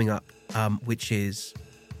theme coming up, which is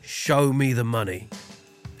Show Me the Money.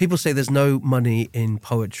 People say there's no money in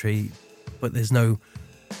poetry, but there's no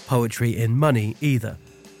poetry in money either.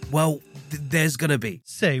 Well, there's going to be.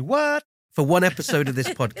 Say what? For one episode of this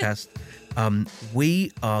podcast,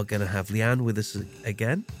 we are going to have Leanne with us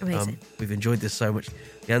again. Amazing. We've enjoyed this so much.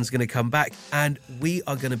 Leanne's going to come back, and we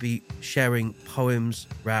are going to be sharing poems,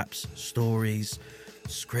 raps, stories,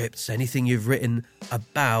 scripts, anything you've written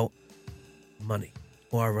about money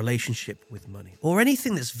or a relationship with money or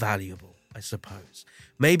anything that's valuable, I suppose.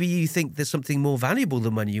 Maybe you think there's something more valuable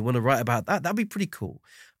than money. You want to write about that. That'd be pretty cool.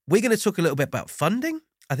 We're going to talk a little bit about funding,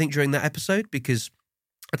 I think, during that episode, because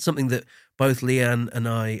that's something that both Leanne and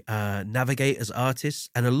I navigate as artists.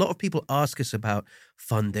 And a lot of people ask us about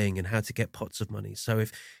funding and how to get pots of money. So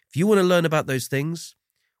if you want to learn about those things,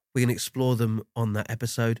 we're going to explore them on that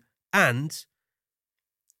episode. And,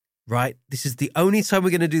 right, this is the only time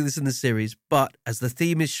we're going to do this in the series. But as the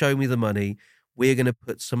theme is Show Me the Money, we're going to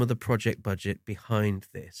put some of the project budget behind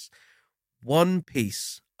this. One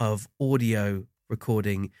piece of audio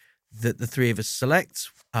recording that the three of us select,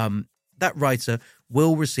 that writer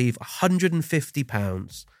will receive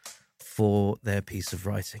 £150 for their piece of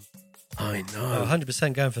writing. I know.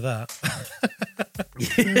 100% going for that.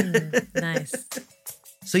 Nice.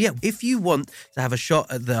 So yeah, if you want to have a shot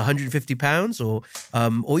at the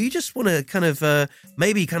 £150 or you just want to kind of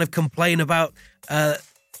maybe kind of complain about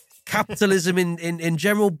capitalism in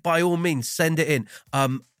general, by all means, send it in.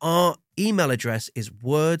 Our email address is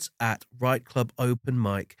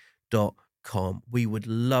words@writeclubopenmic.com. We would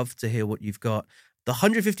love to hear what you've got. The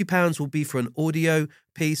 £150 will be for an audio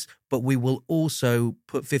piece, but we will also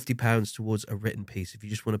put £50 towards a written piece if you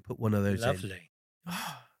just want to put one of those in. Lovely.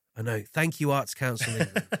 I know. Thank you, Arts Council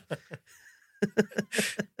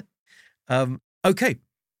England. Okay,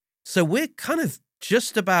 so we're kind of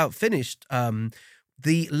just about finished.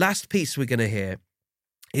 The last piece we're going to hear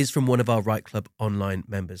is from one of our Write Club online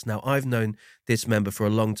members. Now, I've known this member for a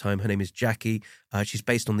long time. Her name is Jackie. She's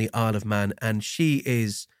based on the Isle of Man, and she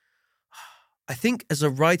is, I think, as a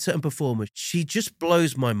writer and performer, she just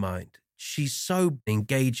blows my mind. She's so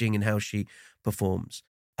engaging in how she performs.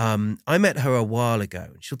 I met her a while ago,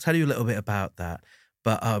 and she'll tell you a little bit about that.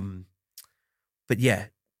 But yeah,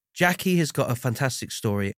 Jackie has got a fantastic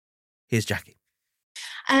story. Here's Jackie.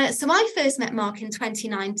 So I first met Mark in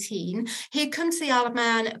 2019. He had come to the Isle of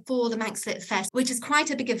Man for the Manx Lit Fest, which is quite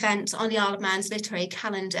a big event on the Isle of Man's literary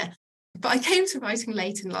calendar. But I came to writing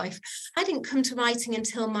late in life. I didn't come to writing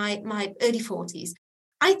until my early 40s.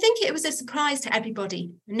 I think it was a surprise to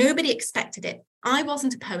everybody. Nobody expected it. I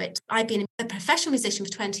wasn't a poet. I'd been a professional musician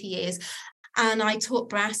for 20 years, and I taught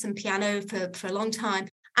brass and piano for a long time,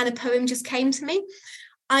 and a poem just came to me.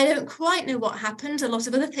 I don't quite know what happened. A lot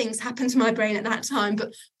of other things happened to my brain at that time,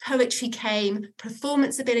 but poetry came,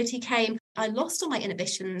 performance ability came. I lost all my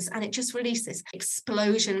inhibitions, and it just released this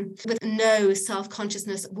explosion with no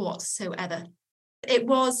self-consciousness whatsoever. It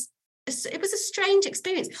was a strange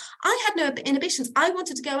experience. I had no inhibitions. I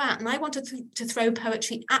wanted to go out and I wanted to throw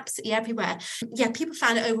poetry absolutely everywhere. Yeah, people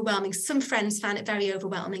found it overwhelming. Some friends found it very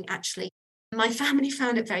overwhelming, actually. My family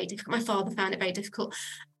found it very difficult. My father found it very difficult.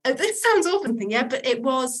 This sounds awful thing, yeah, but it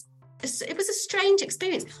was a strange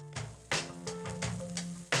experience.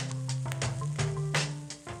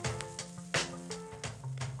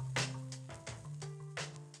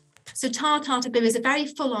 So Taboo is a very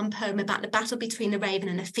full-on poem about the battle between a raven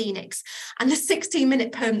and a phoenix. And the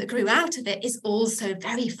 16-minute poem that grew out of it is also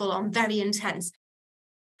very full-on, very intense.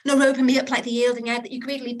 Nor open me up like the yielding air that you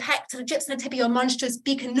greedily peck till the drips on the tip of your monstrous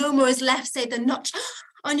beak, and no more is left save the notch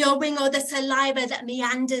on your wing or the saliva that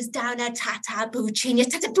meanders down a Tataboo chin. You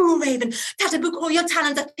Tataboo raven, Tataboo, all your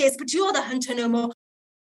talons are fierce, but you're the hunter no more.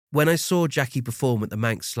 When I saw Jackie perform at the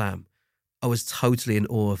Manx Slam, I was totally in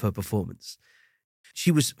awe of her performance. She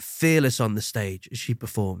was fearless on the stage as she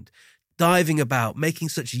performed, diving about, making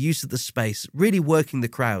such use of the space, really working the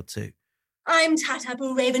crowd too. I'm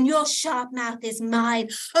Tataboo raven, your sharp mouth is mine.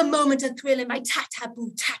 A moment of thrill in my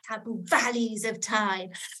Tataboo valleys of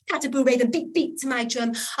time. Tataboo raven, beat to my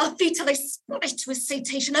drum. I'll feed till I splash to a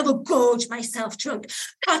citation. I will gorge myself drunk.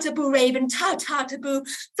 Tataboo raven, Tataboo,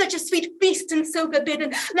 such a sweet feast and so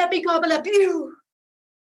forbidden. Let me gobble up you.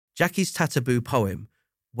 Jackie's Tataboo poem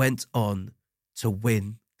went on to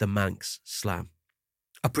win the Manx Slam.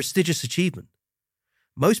 A prestigious achievement.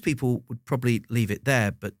 Most people would probably leave it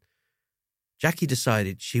there, but Jackie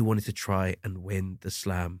decided she wanted to try and win the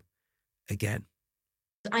Slam again.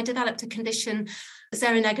 I developed a condition,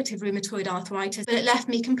 seronegative rheumatoid arthritis, but it left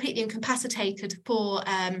me completely incapacitated for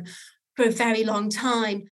a very long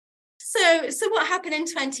time. So what happened in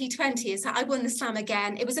 2020 is that I won the Slam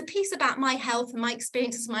again. It was a piece about my health and my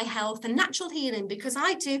experiences of my health and natural healing, because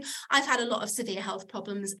I've had a lot of severe health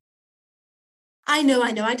problems. I know,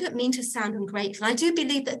 I don't mean to sound ungrateful. I do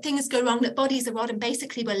believe that things go wrong, that bodies are odd, and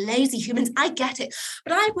basically we're lazy humans. I get it.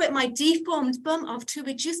 But I work my deformed bum off to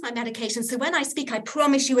reduce my medication. So when I speak, I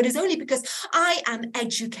promise you it is only because I am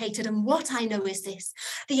educated. And what I know is this: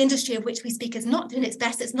 the industry of which we speak is not doing its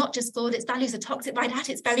best. It's not just flawed. Its values are toxic right at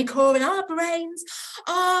its very core. And our brains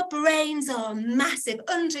are massive,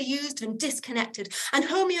 underused and disconnected. And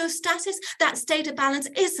homeostasis, that state of balance,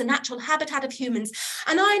 is the natural habitat of humans.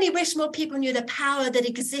 And I only wish more people knew the power that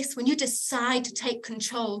exists when you decide to take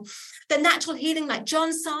control. The natural healing like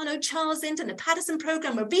John Sarno, Charles Lind, and the Patterson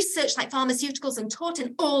program were researched like pharmaceuticals and taught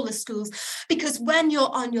in all the schools. Because when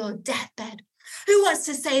you're on your deathbed, who wants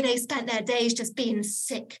to say they spent their days just being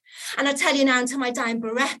sick? And I tell you now, until my dying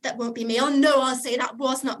breath, that won't be me. Oh no, I'll say that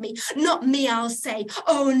was not me. Not me, I'll say.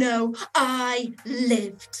 Oh no, I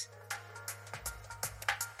lived.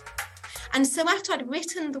 And so after I'd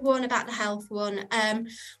written the one about the health one,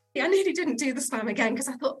 I nearly didn't do the Slam again because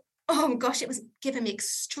I thought, oh gosh, it was giving me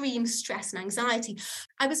extreme stress and anxiety.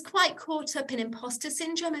 I was quite caught up in imposter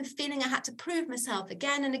syndrome and feeling I had to prove myself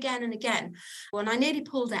again and again and again. When I nearly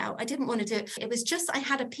pulled out, I didn't want to do it. It was just, I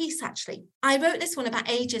had a piece actually. I wrote this one about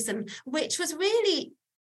ageism, which was really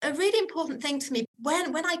a really important thing to me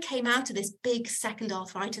when I came out of this big second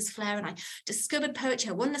arthritis flare and I discovered poetry,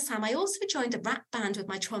 I won the SAM. I also joined a rap band with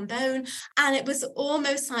my trombone, and it was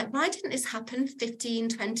almost like, why didn't this happen 15,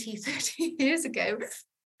 20, 30 years ago?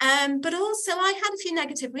 But also I had a few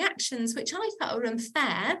negative reactions, which I felt were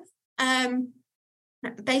unfair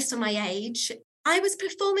based on my age. I was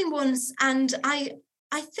performing once and I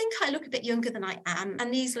think I look a bit younger than I am.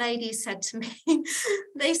 And these ladies said to me,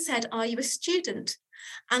 they said, "Are you a student?"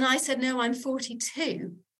 And I said, "No, I'm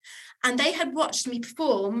 42. And they had watched me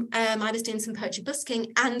perform. I was doing some poetry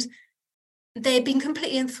busking and they had been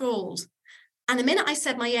completely enthralled. And the minute I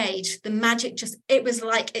said my age, the magic it was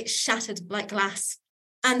like it shattered like glass.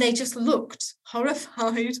 And they just looked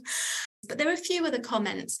horrified. But there were a few other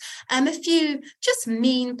comments, a few just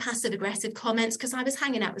mean, passive-aggressive comments, because I was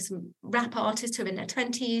hanging out with some rap artists who are in their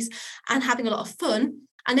 20s and having a lot of fun.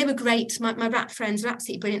 And they were great. My rap friends were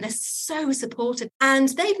absolutely brilliant. They're so supportive. And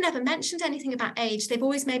they've never mentioned anything about age. They've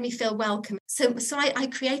always made me feel welcome. So I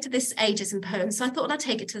created this ageism poem. So I thought I'd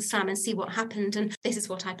take it to the SAM and see what happened. And this is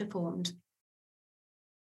what I performed.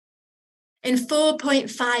 In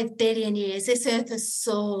 4.5 billion years, this earth has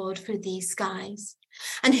soared through these skies.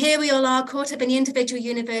 And here we all are, caught up in the individual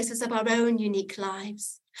universes of our own unique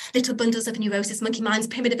lives. Little bundles of neurosis, monkey minds,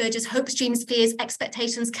 primitive urges, hopes, dreams, fears,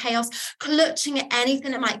 expectations, chaos, clutching at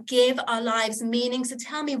anything that might give our lives meaning. So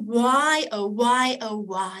tell me why, oh why, oh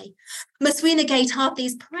why, must we negate half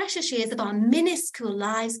these precious years of our minuscule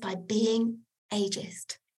lives by being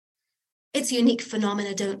ageist? It's a unique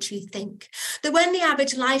phenomena, don't you think? That when the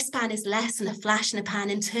average lifespan is less than a flash in a pan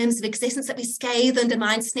in terms of existence, that we scathe,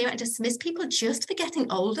 undermine, sneer and dismiss people just for getting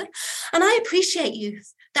older. And I appreciate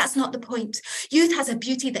youth. That's not the point. Youth has a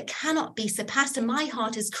beauty that cannot be surpassed, and my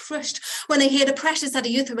heart is crushed when I hear the pressures that a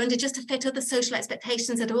youth are under just to fit other social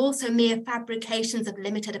expectations that are also mere fabrications of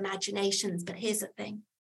limited imaginations. But here's the thing.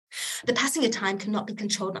 The passing of time cannot be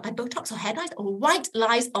controlled not by Botox or hair dyes or white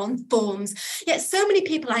lies on forms. Yet so many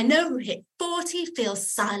people I know who hit 40 feel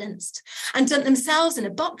silenced and dump themselves in a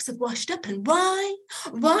box of washed up. And why?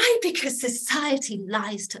 Why? Because society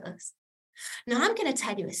lies to us. Now, I'm going to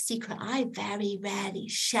tell you a secret I very rarely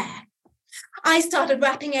share. I started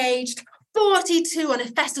rapping aged 42 on a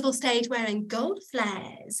festival stage wearing gold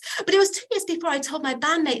flares. But it was 2 years before I told my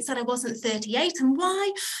bandmates that I wasn't 38. And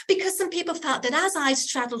why? Because some people felt that as I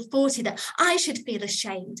straddled 40, that I should feel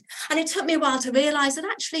ashamed. And it took me a while to realise that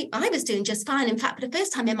actually I was doing just fine. In fact, for the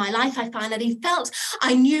first time in my life, I finally felt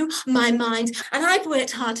I knew my mind. And I've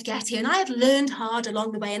worked hard to get here, and I have learned hard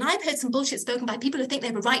along the way. And I've heard some bullshit spoken by people who think they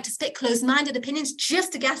have a right to spit closed-minded opinions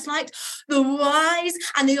just to gaslight the wise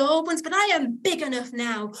and the old ones. But I am big enough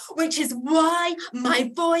now, which is why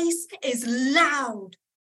my voice is loud.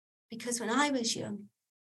 Because when I was young,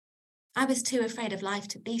 I was too afraid of life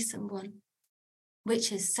to be someone,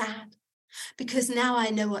 which is sad. Because now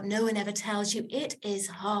I know what no one ever tells you. It is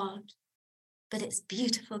hard, but it's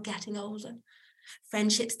beautiful getting older.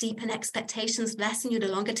 Friendships deepen, expectations less, and you no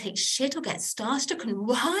longer take shit or get starstruck. And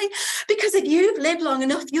why? Because if you've lived long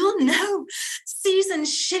enough, you'll know.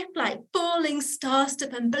 Seasons shift like falling stars,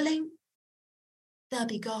 stop and blink. They'll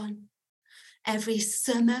be gone. Every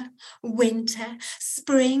summer, winter,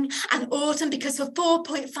 spring, and autumn, because for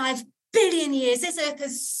 4.5 billion years, this earth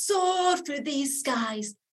has soared through these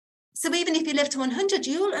skies. So even if you live to 100,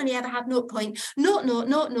 you'll only ever have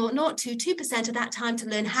 0.00002% of that time to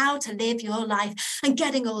learn how to live your life. And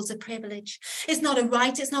getting old is a privilege. It's not a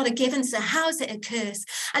right, it's not a given, so how's it a curse?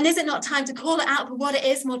 And is it not time to call it out for what it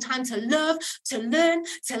is? More time to love, to learn,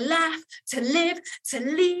 to laugh, to live, to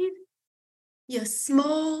leave your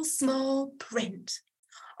small, small print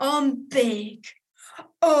on big,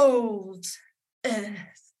 old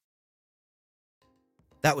earth.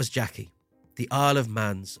 That was Jackie, the Isle of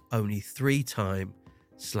Man's only 3-time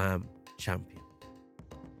Slam champion.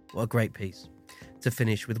 What a great piece to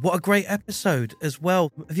finish with. What a great episode as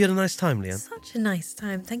well. Have you had a nice time, Leanne? Such a nice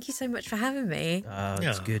time. Thank you so much for having me.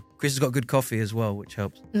 It's good. Chris has got good coffee as well, which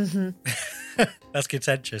helps. Mm-hmm. That's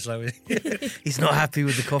contentious. He's not happy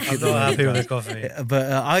with the coffee. I'm not happy with the coffee.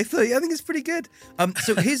 But I think it's pretty good.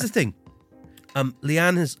 So here's the thing.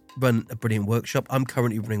 Leanne has run a brilliant workshop. I'm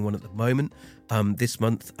currently running one at the moment this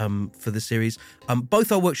month for the series.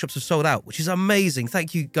 Both our workshops are sold out, which is amazing.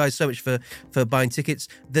 Thank you guys so much for buying tickets.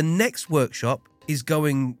 The next workshop is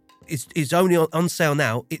only on sale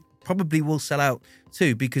now. It probably will sell out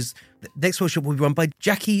too, because the next workshop will be run by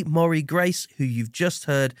Jackie Mori Grace, who you've just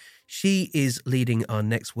heard. She is leading our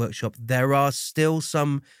next workshop. There are still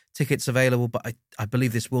some tickets available, but I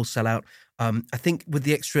believe this will sell out. I think with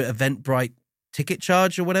the extra Eventbrite ticket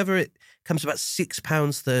charge or whatever, it comes to about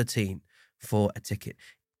 £6.13 for a ticket.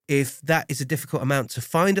 If that is a difficult amount to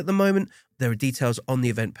find at the moment, there are details on the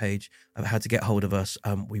event page of how to get hold of us.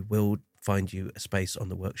 We will find you a space on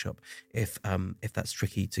the workshop if that's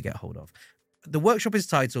tricky to get hold of. The workshop is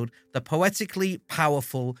titled The Poetically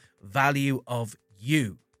Powerful Value of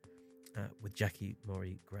You, with Jackie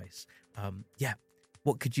Murray Grace.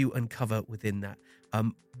 What could you uncover within that?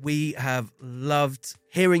 We have loved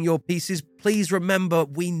hearing your pieces. Please remember,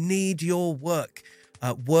 we need your work.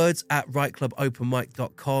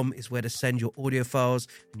 words@writeclubopenmic.com is where to send your audio files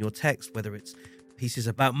and your text, whether it's pieces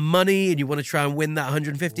about money and you want to try and win that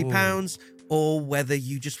 £150, or whether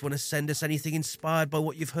you just want to send us anything inspired by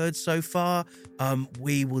what you've heard so far.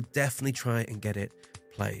 We will definitely try and get it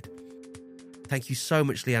played. Thank you so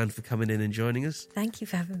much, Leanne, for coming in and joining us. Thank you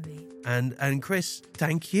for having me. And Chris,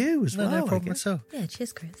 thank you as well. No problem at all. Yeah,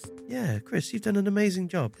 cheers, Chris. Yeah, Chris, you've done an amazing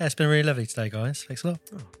job. Yeah, it's been really lovely today, guys. Thanks a lot.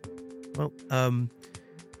 Well, I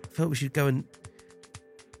thought we should go and...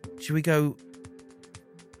 Should we go...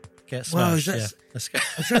 Get smashed, Let's go.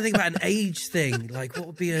 I'm trying to think about an age thing. Like, what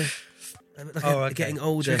would be getting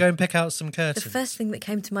older? Should we go and pick out some curtains? The first thing that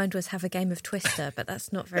came to mind was have a game of Twister, but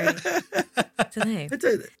that's not very... I don't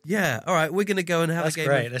know. Yeah, all right, we're going to go and have a game.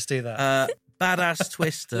 That's great, let's do that. Badass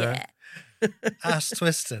Twister. Yeah. Ass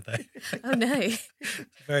Twister, though. Oh, no.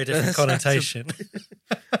 Very different connotation.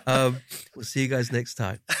 We'll see you guys next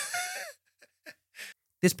time.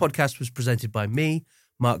 This podcast was presented by me,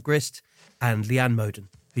 Mark Grist, and Leanne Moden,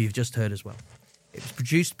 who you've just heard as well. It was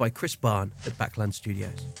produced by Chris Barn at Backland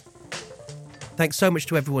Studios. Thanks so much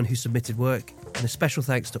to everyone who submitted work, and a special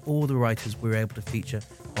thanks to all the writers we were able to feature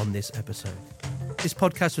on this episode. This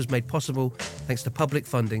podcast was made possible thanks to public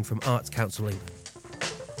funding from Arts Council England.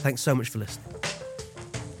 Thanks so much for listening.